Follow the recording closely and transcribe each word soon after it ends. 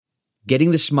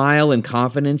Getting the smile and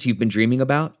confidence you've been dreaming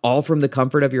about, all from the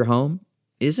comfort of your home,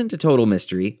 isn't a total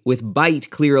mystery with Byte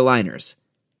clear aligners.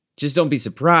 Just don't be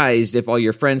surprised if all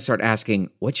your friends start asking,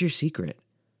 "What's your secret?"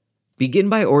 Begin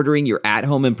by ordering your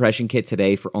at-home impression kit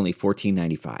today for only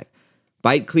 $14.95.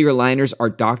 Byte clear aligners are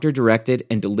doctor-directed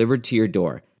and delivered to your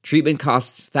door. Treatment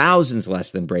costs thousands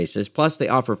less than braces, plus they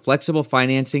offer flexible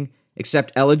financing,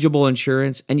 accept eligible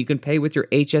insurance, and you can pay with your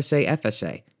HSA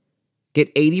FSA. Get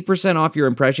 80% off your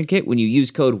impression kit when you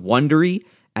use code WONDERY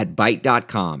at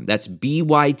Byte.com. That's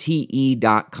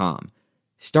BYTE.com.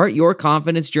 Start your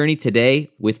confidence journey today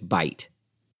with Byte.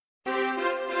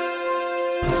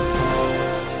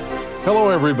 Hello,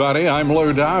 everybody. I'm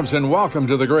Lou Dobbs, and welcome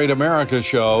to the Great America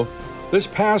Show. This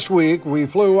past week, we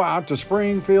flew out to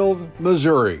Springfield,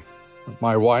 Missouri.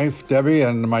 My wife, Debbie,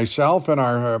 and myself, and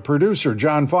our producer,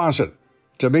 John Fawcett,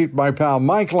 to meet my pal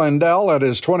Mike Lindell at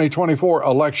his 2024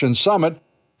 election summit.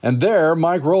 And there,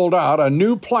 Mike rolled out a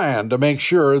new plan to make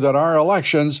sure that our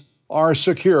elections are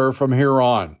secure from here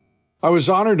on. I was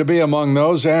honored to be among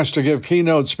those asked to give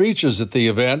keynote speeches at the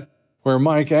event, where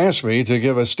Mike asked me to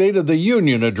give a State of the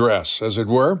Union address, as it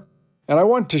were. And I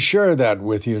want to share that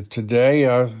with you today,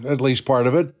 at least part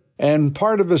of it, and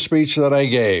part of the speech that I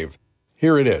gave.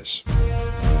 Here it is.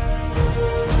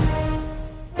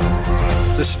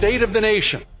 The state of the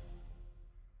nation.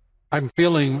 I'm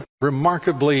feeling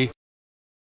remarkably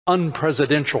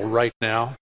unpresidential right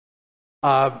now,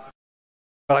 but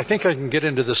I think I can get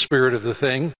into the spirit of the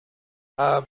thing.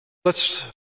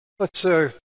 Let's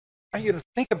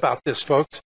think about this,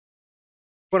 folks.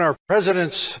 When our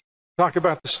presidents talk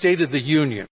about the State of the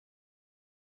Union,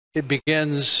 it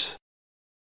begins,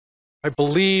 I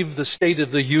believe the State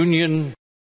of the Union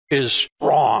is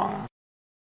strong.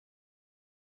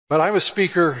 But I'm a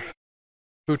speaker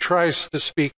who tries to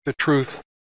speak the truth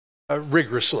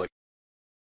rigorously.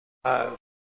 And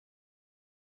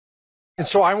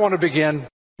so I want to begin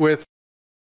with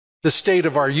the state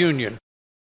of our union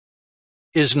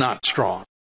is not strong.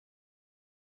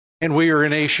 And we are a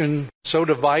nation so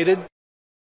divided,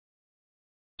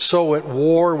 so at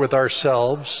war with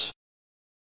ourselves,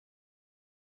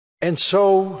 and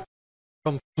so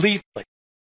completely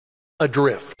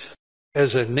adrift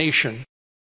as a nation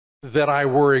that I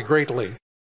worry greatly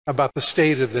about the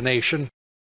state of the nation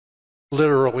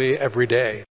literally every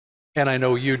day. And I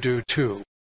know you do too.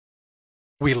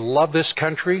 We love this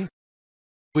country.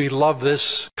 We love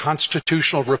this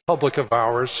constitutional republic of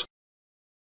ours.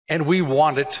 And we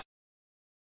want it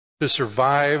to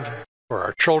survive for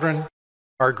our children,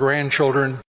 our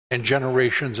grandchildren, and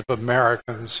generations of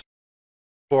Americans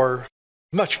for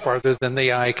much farther than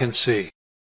the eye can see.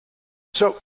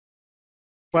 So,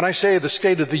 when I say the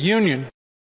State of the Union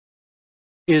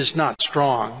is not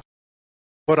strong,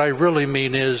 what I really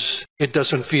mean is it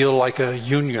doesn't feel like a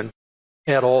union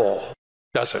at all,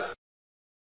 does it?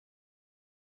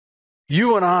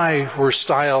 You and I were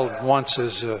styled once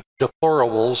as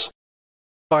deplorables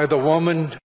by the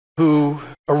woman who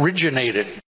originated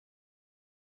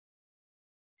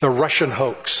the Russian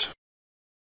hoax.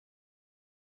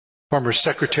 Former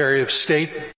Secretary of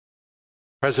State,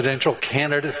 presidential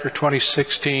candidate for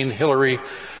 2016, Hillary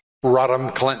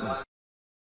Rodham Clinton.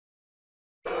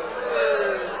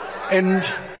 And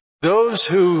those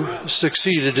who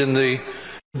succeeded in the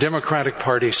Democratic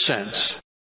Party since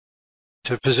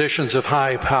to positions of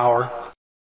high power,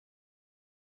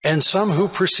 and some who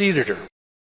preceded her,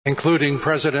 including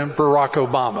President Barack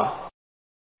Obama.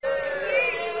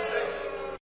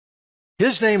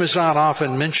 His name is not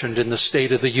often mentioned in the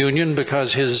State of the Union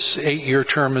because his 8-year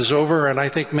term is over, and I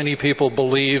think many people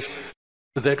believe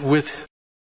that with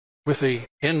the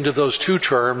end of those 2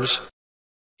 terms,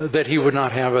 that he would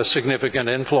not have a significant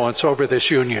influence over this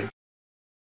union.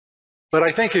 But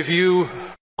I think if you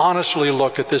honestly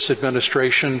look at this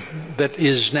administration that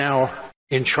is now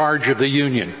in charge of the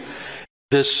union,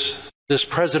 this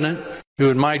president,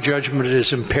 who in my judgment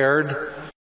is impaired,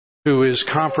 who is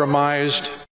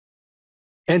compromised,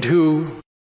 and who,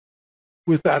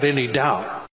 without any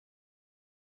doubt,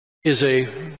 is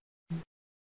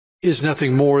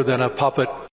nothing more than a puppet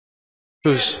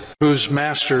whose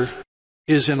master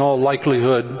is in all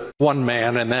likelihood one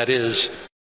man, and that is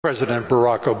President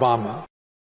Barack Obama.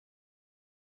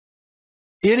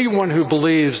 Anyone who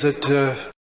believes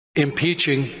that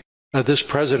impeaching this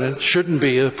president shouldn't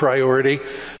be a priority,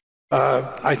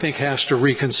 I think has to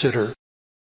reconsider.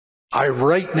 I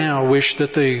right now wish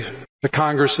that the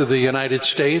Congress of the United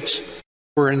States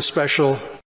were in special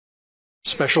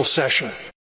session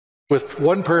with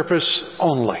one purpose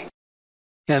only,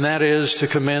 and that is to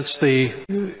commence the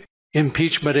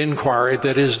impeachment inquiry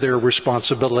that is their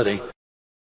responsibility.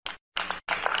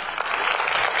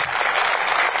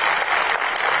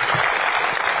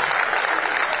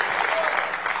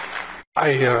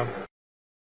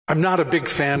 I'm not a big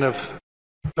fan of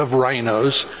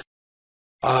rhinos,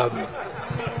 but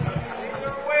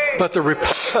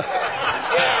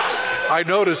I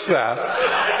noticed that.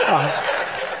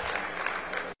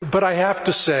 But I have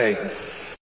to say,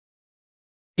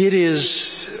 it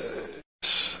is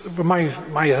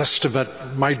my estimate,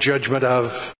 my judgment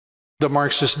of the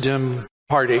Marxist Dim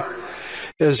Party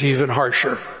is even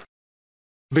harsher,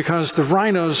 because the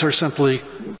rhinos are simply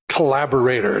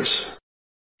collaborators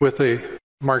with the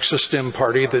Marxist Dim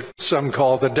Party that some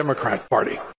call the Democrat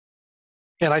Party.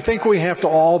 And I think we have to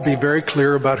all be very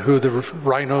clear about who the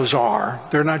rhinos are.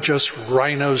 They're not just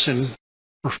rhinos and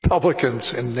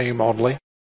Republicans in name only.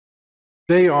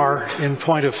 They are, in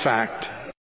point of fact,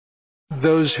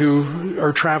 those who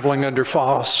are traveling under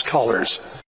false colors.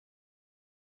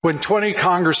 When 20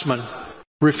 congressmen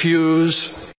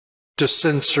refuse to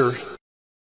censor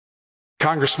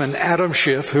Congressman Adam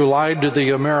Schiff, who lied to the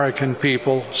American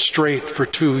people straight for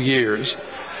 2 years,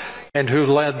 and who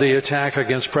led the attack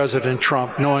against President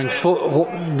Trump, knowing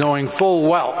full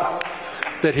well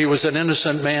that he was an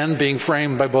innocent man being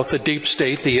framed by both the deep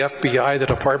state, the FBI, the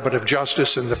Department of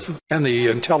Justice, and the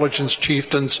intelligence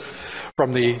chieftains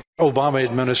from the Obama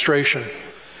administration.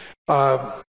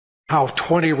 How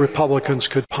 20 Republicans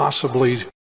could possibly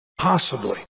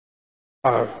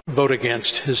vote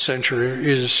against his censure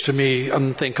is, to me,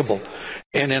 unthinkable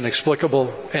and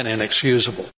inexplicable and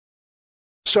inexcusable.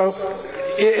 So,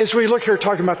 as we look here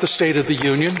talking about the State of the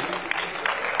Union,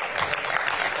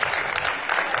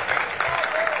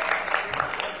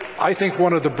 I think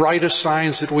one of the brightest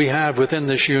signs that we have within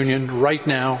this union right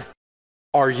now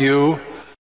are you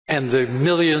and the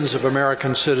millions of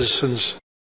American citizens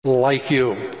like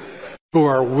you who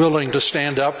are willing to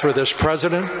stand up for this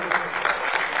president,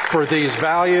 for these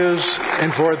values,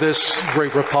 and for this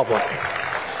great republic.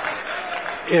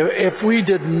 If we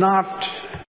did not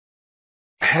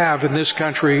have in this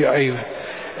country a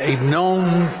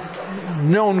known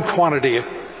quantity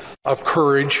of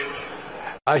courage,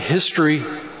 a history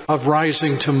of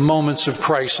rising to moments of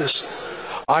crisis,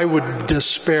 I would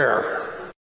despair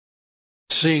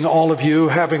seeing all of you,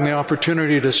 having the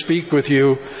opportunity to speak with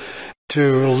you,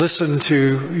 to listen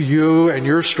to you and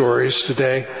your stories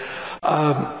today.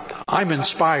 I'm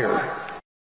inspired.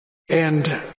 And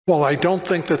while I don't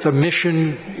think that the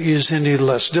mission is any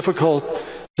less difficult,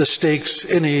 the stakes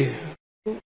any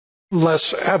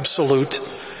less absolute,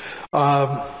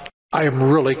 I am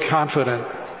really confident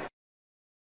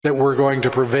that we're going to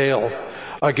prevail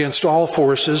against all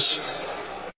forces,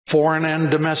 foreign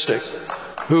and domestic,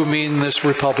 who mean this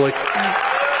republic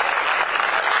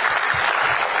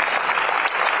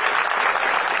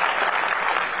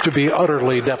to be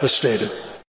utterly devastated.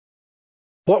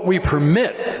 What we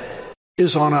permit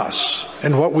is on us,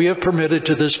 and what we have permitted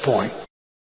to this point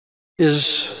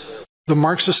is the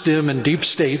Marxist Dim and deep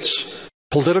state's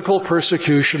political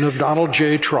persecution of Donald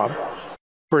J. Trump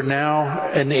for now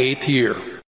an 8th year.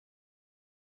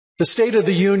 The State of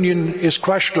the Union is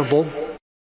questionable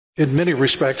in many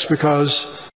respects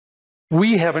because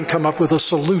we haven't come up with a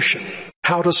solution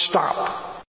how to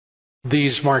stop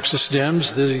these Marxist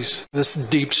Dims, this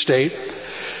deep state.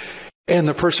 And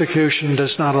the persecution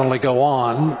does not only go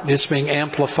on, it's being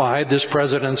amplified. This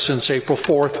president, since April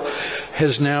 4th,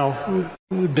 has now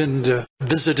been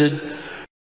visited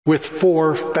with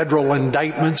 4 federal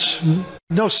indictments.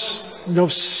 No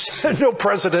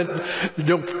president,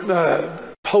 no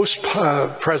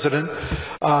post-president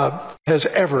has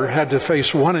ever had to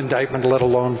face 1 indictment, let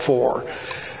alone 4.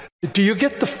 Do you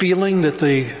get the feeling that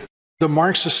the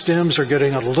Marxist Dems are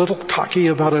getting a little cocky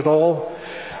about it all?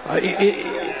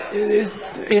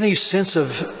 Any sense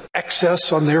of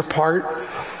excess on their part?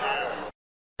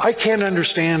 I can't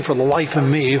understand for the life of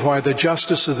me why the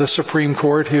Justice of the Supreme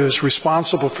Court, who is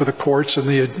responsible for the courts and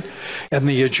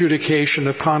the adjudication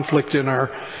of conflict in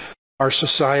our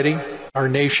society, our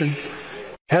nation,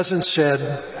 hasn't said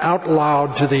out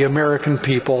loud to the American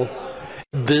people,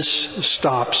 this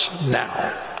stops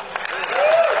now.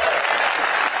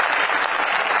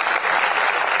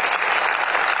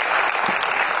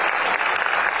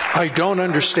 I don't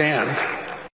understand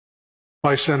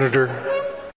why Senator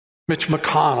Mitch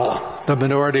McConnell, the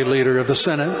minority leader of the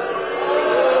Senate,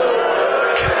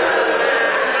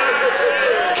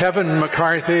 Kevin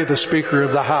McCarthy, the Speaker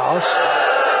of the House,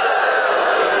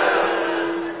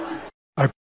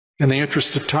 in the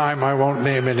interest of time, I won't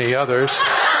name any others.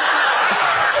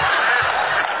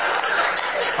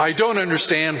 I don't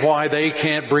understand why they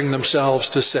can't bring themselves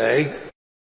to say,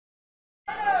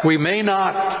 we may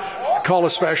not call a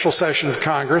special session of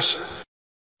Congress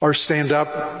or stand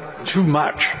up too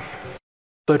much,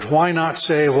 but why not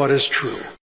say what is true?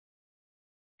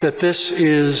 that this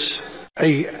is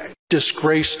a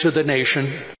disgrace to the nation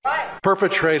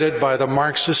perpetrated by the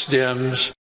Marxist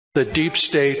Dems, the deep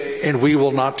state, and we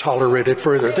will not tolerate it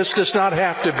further. This does not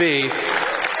have to be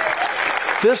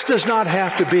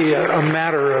a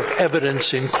matter of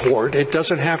evidence in court. It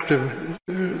doesn't have to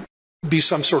be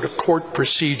some sort of court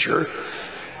procedure.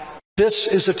 This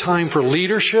is a time for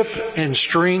leadership and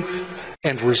strength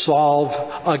and resolve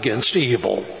against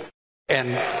evil.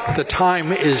 And the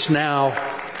time is now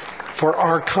for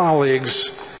our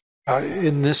colleagues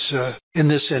in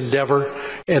this endeavor,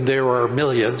 and there are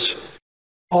millions,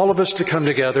 all of us to come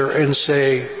together and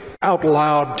say out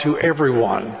loud to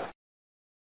everyone,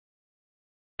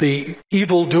 the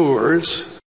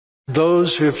evildoers,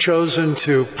 those who have chosen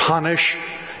to punish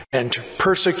and to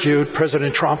persecute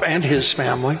President Trump and his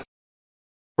family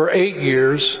for 8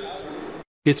 years,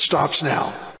 it stops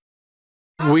now.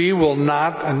 We will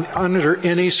not, under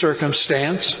any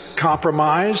circumstance,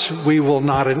 compromise. We will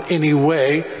not in any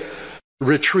way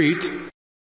retreat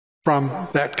from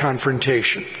that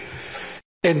confrontation,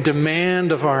 and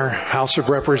demand of our House of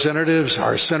Representatives,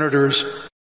 our senators,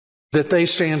 that they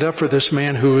stand up for this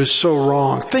man who is so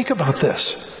wrong. Think about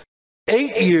this.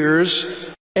 8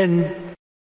 years, and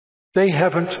they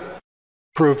haven't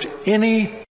proved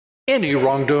any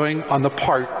wrongdoing on the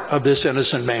part of this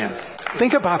innocent man.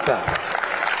 Think about that.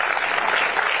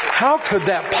 How could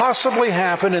that possibly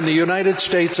happen in the United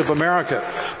States of America?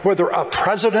 Whether a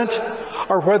president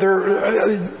or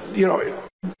whether,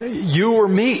 you or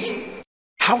me.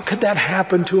 How could that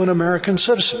happen to an American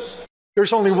citizen?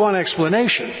 There's only one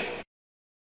explanation.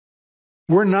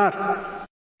 We're not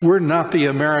the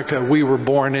America we were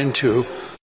born into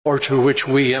or to which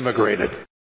we immigrated.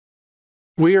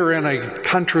 We are in a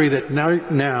country that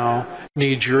now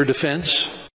needs your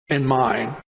defense and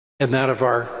mine and that of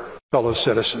our fellow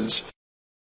citizens.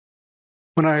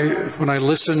 When I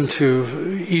listen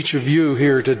to each of you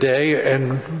here today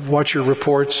and watch your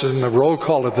reports and the roll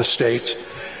call of the states,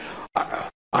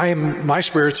 my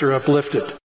spirits are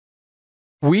uplifted.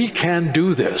 We can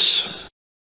do this,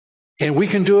 and we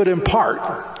can do it in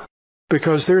part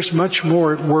because there's much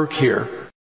more at work here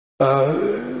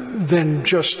than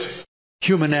just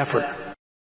human effort.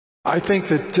 I think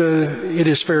that it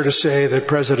is fair to say that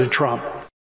President Trump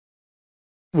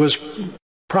was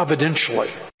providentially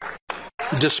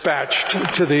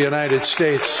dispatched to the United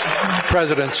States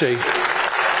presidency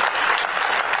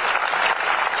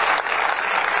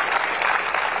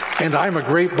and I'm a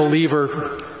great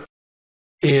believer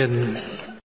in,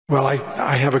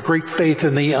 I have a great faith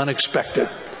in the unexpected,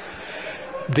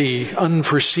 the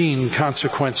unforeseen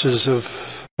consequences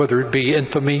of whether it be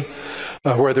infamy,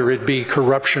 whether it be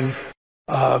corruption.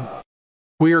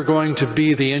 We are going to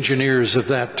be the engineers of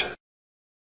that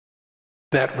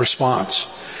response,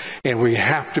 and we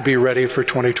have to be ready for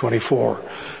 2024.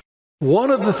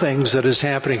 One of the things that is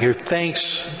happening here,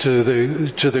 thanks to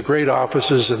the great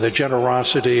offices and the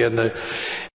generosity and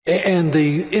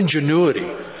the ingenuity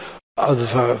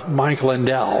of Mike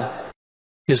Lindell,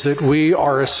 is that we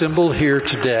are assembled here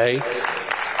today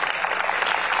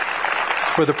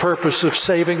for the purpose of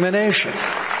saving the nation.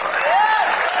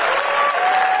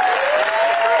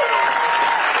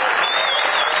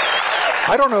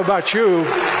 I don't know about you,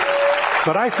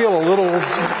 but I feel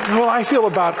I feel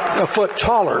about a foot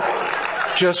taller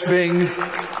just being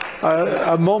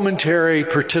a momentary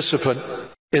participant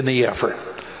in the effort.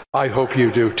 I hope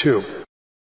you do too.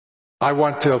 I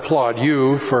want to applaud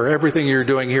you for everything you're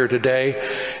doing here today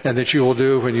and that you will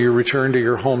do when you return to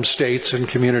your home states and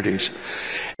communities.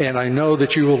 And I know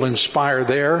that you will inspire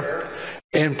there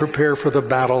and prepare for the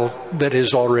battle that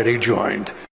is already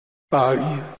joined.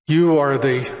 You are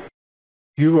the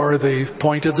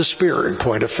point of the spear, in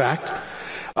point of fact.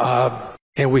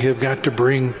 And we have got to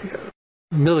bring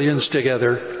millions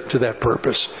together to that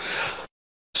purpose.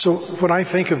 So when I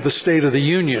think of the State of the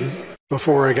Union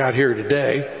before I got here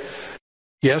today,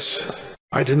 yes,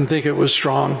 I didn't think it was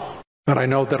strong, but I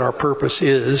know that our purpose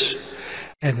is.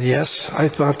 And yes, I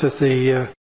thought that the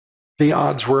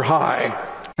odds were high.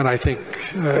 And I think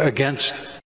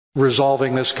against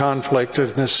resolving this conflict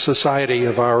of this society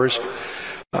of ours,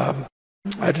 I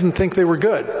didn't think they were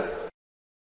good.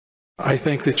 I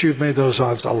think that you've made those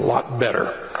odds a lot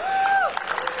better.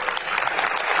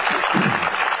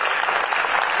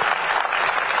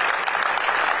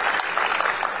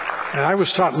 And I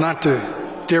was taught not to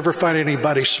ever fight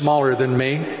anybody smaller than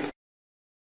me.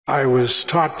 I was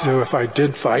taught to, if I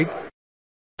did fight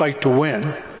to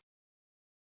win.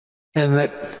 And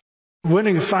that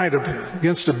winning a fight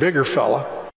against a bigger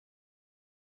fella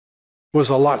was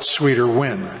a lot sweeter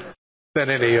win than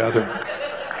any other.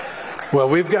 Well,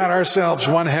 we've got ourselves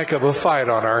one heck of a fight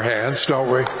on our hands,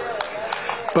 don't we?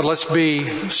 But let's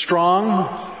be strong.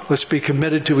 Let's be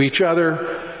committed to each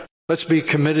other. Let's be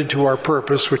committed to our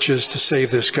purpose, which is to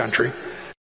save this country.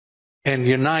 And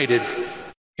united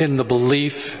in the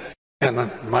belief, and in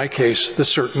my case, the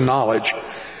certain knowledge,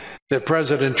 that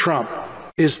President Trump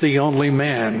is the only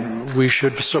man we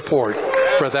should support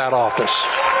for that office.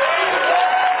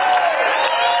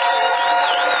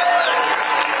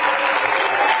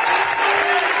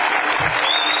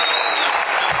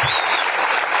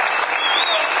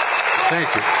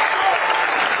 Thank you.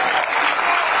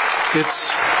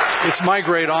 It's my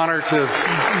great honor to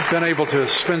have been able to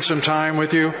spend some time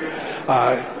with you.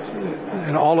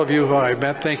 And all of you who I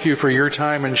met, thank you for your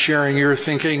time and sharing your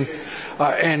thinking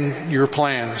and your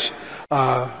plans.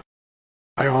 I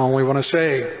only want to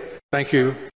say thank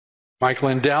you, Mike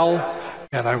Lindell,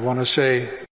 and I want to say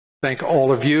thank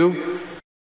all of you,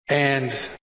 and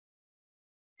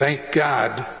thank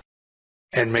God,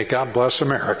 and may God bless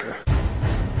America.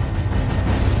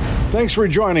 Thanks for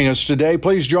joining us today.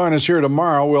 Please join us here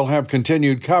tomorrow. We'll have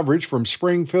continued coverage from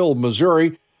Springfield,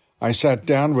 Missouri. I sat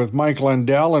down with Mike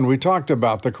Lindell and we talked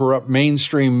about the corrupt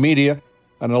mainstream media,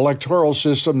 an electoral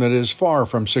system that is far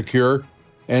from secure,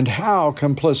 and how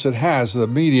complicit has the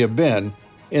media been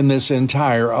in this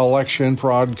entire election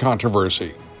fraud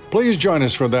controversy. Please join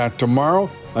us for that tomorrow.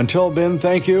 Until then,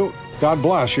 thank you, God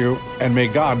bless you, and may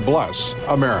God bless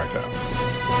America.